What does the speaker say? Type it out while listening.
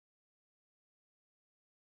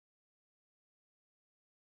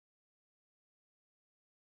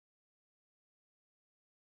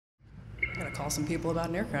call some people about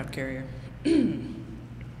an aircraft carrier.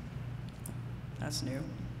 That's new.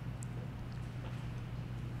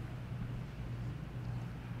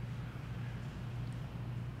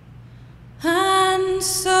 And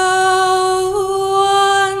so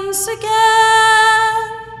once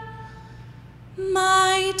again,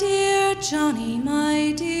 my dear Johnny,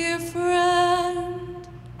 my dear friend,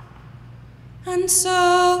 and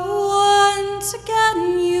so once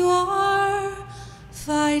again you are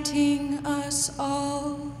fighting us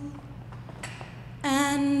all.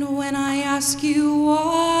 And when I ask you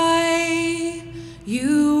why,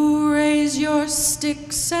 you raise your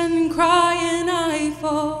sticks and cry and I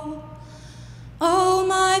fall. Oh,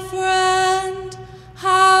 my friend,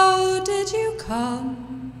 how did you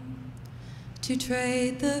come to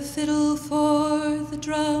trade the fiddle for the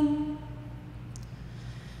drum?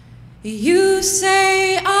 You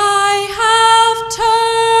say I have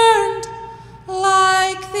turned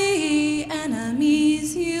like the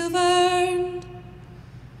enemies you've earned,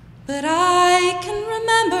 but I can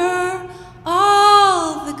remember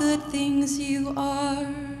all the good things you are.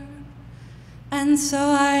 And so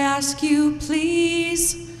I ask you,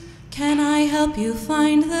 please, can I help you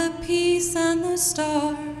find the peace and the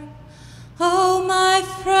star? Oh, my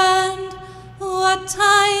friend, what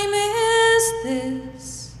time is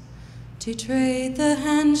this to trade the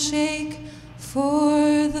handshake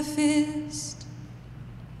for the fist?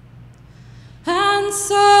 And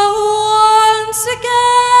so once again,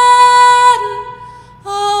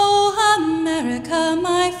 oh, America,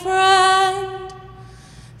 my friend,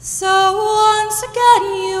 so once again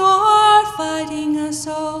you are fighting us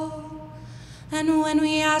all. And when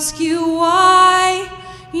we ask you why,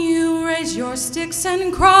 you raise your sticks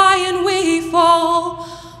and cry and we fall.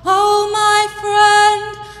 Oh, my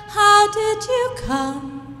friend, how did you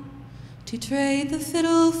come to trade the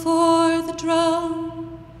fiddle for the drum?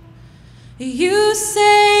 You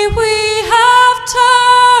say we have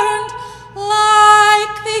turned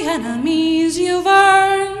like the enemies you've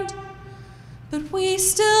earned, but we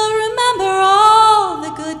still remember all the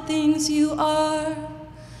good things you are.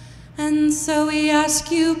 And so we ask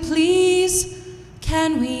you, please,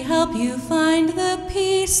 can we help you find the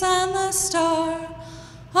peace and the star?